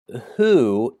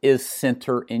who is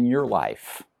center in your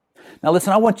life? Now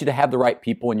listen, I want you to have the right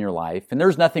people in your life, and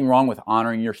there's nothing wrong with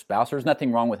honoring your spouse. There's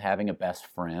nothing wrong with having a best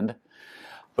friend.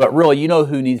 But really, you know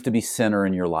who needs to be center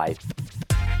in your life.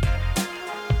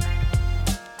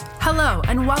 Hello,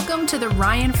 and welcome to the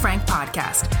Ryan Frank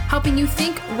Podcast, helping you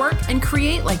think, work, and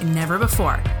create like never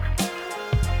before.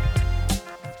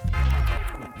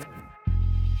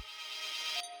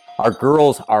 Our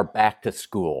girls are back to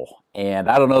school, and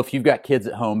I don't know if you've got kids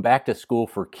at home. Back to school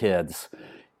for kids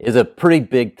is a pretty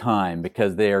big time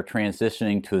because they are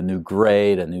transitioning to a new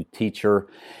grade, a new teacher,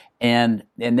 and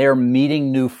they're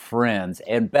meeting new friends.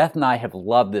 And Beth and I have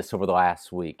loved this over the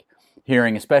last week,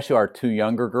 hearing especially our two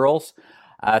younger girls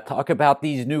talk about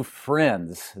these new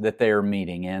friends that they are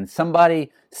meeting. And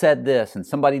somebody said this, and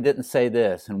somebody didn't say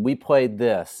this, and we played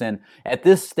this. And at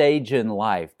this stage in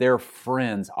life, their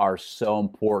friends are so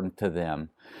important to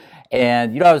them.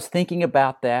 And, I was thinking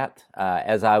about that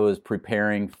as I was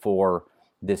preparing for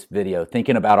this video,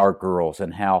 thinking about our girls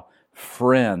and how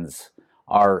friends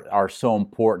are so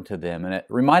important to them. And it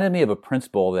reminded me of a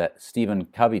principle that Stephen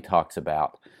Covey talks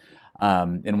about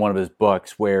in one of his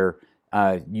books, where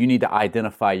you need to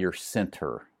identify your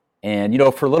center. And,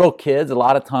 for little kids, a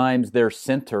lot of times their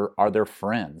center are their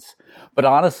friends. But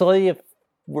honestly, if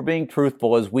we're being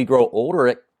truthful, as we grow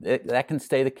older, that can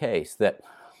stay the case, that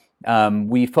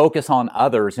we focus on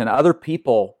others, and other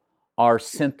people are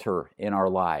center in our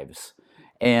lives.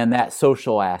 And that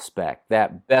social aspect,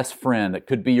 that best friend, it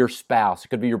could be your spouse, it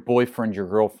could be your boyfriend, your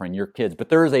girlfriend, your kids. But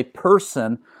there is a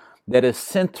person that is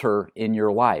center in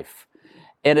your life.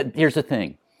 And here's the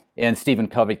thing. And Stephen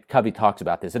Covey talks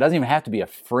about this. It doesn't even have to be a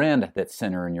friend that's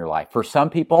center in your life. For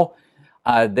some people,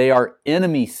 they are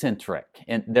enemy-centric,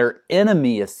 and their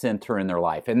enemy is center in their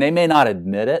life. And they may not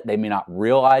admit it, they may not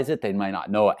realize it, they may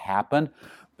not know it happened,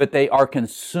 but they are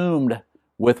consumed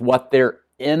with what their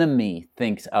enemy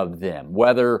thinks of them.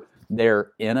 Whether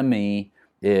their enemy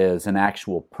is an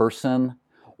actual person,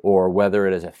 or whether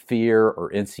it is a fear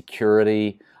or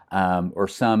insecurity, or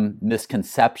some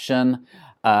misconception.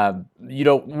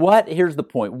 Here's the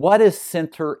point. What is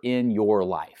center in your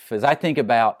life? As I think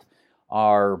about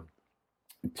our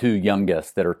two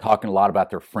youngest that are talking a lot about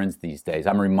their friends these days,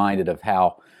 I'm reminded of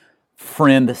how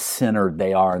friend-centered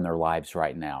they are in their lives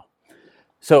right now.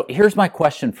 So here's my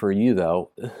question for you,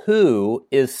 though. Who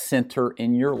is center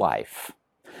in your life?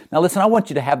 Now listen, I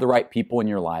want you to have the right people in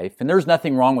your life, and there's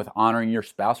nothing wrong with honoring your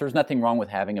spouse. There's nothing wrong with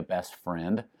having a best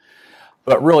friend.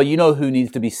 But really, you know who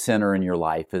needs to be center in your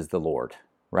life is the Lord,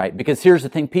 right? Because here's the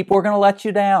thing, people are going to let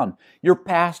you down. Your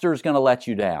pastor is going to let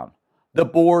you down. The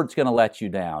board's going to let you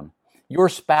down. Your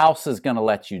spouse is going to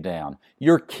let you down.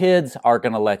 Your kids are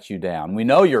going to let you down. We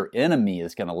know your enemy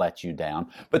is going to let you down,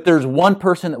 but there's one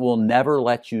person that will never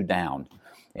let you down,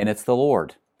 and it's the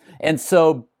Lord. And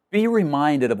so be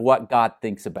reminded of what God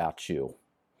thinks about you.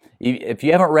 If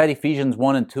you haven't read Ephesians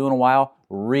 1 and 2 in a while,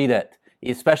 read it,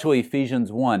 especially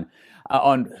Ephesians 1,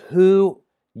 on who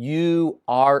you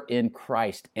are in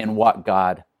Christ and what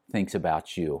God thinks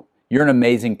about you. You're an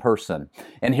amazing person.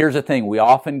 And here's the thing, we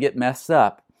often get messed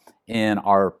up in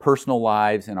our personal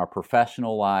lives, in our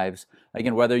professional lives.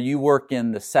 Again, whether you work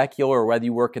in the secular or whether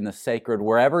you work in the sacred,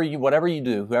 whatever you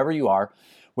do, whoever you are,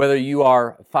 whether you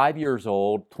are 5 years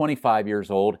old, 25 years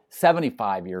old,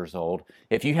 75 years old,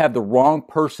 if you have the wrong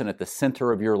person at the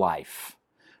center of your life,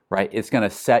 right, it's going to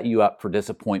set you up for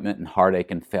disappointment and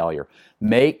heartache and failure.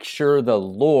 Make sure the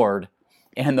Lord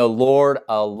and the Lord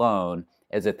alone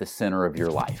is at the center of your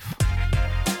life.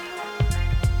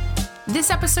 This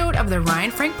episode of the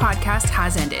Ryan Frank Podcast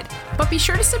has ended, but be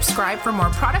sure to subscribe for more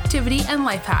productivity and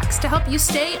life hacks to help you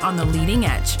stay on the leading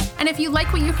edge. And if you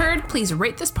like what you heard, please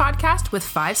rate this podcast with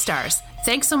 5 stars.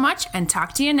 Thanks so much, and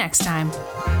talk to you next time.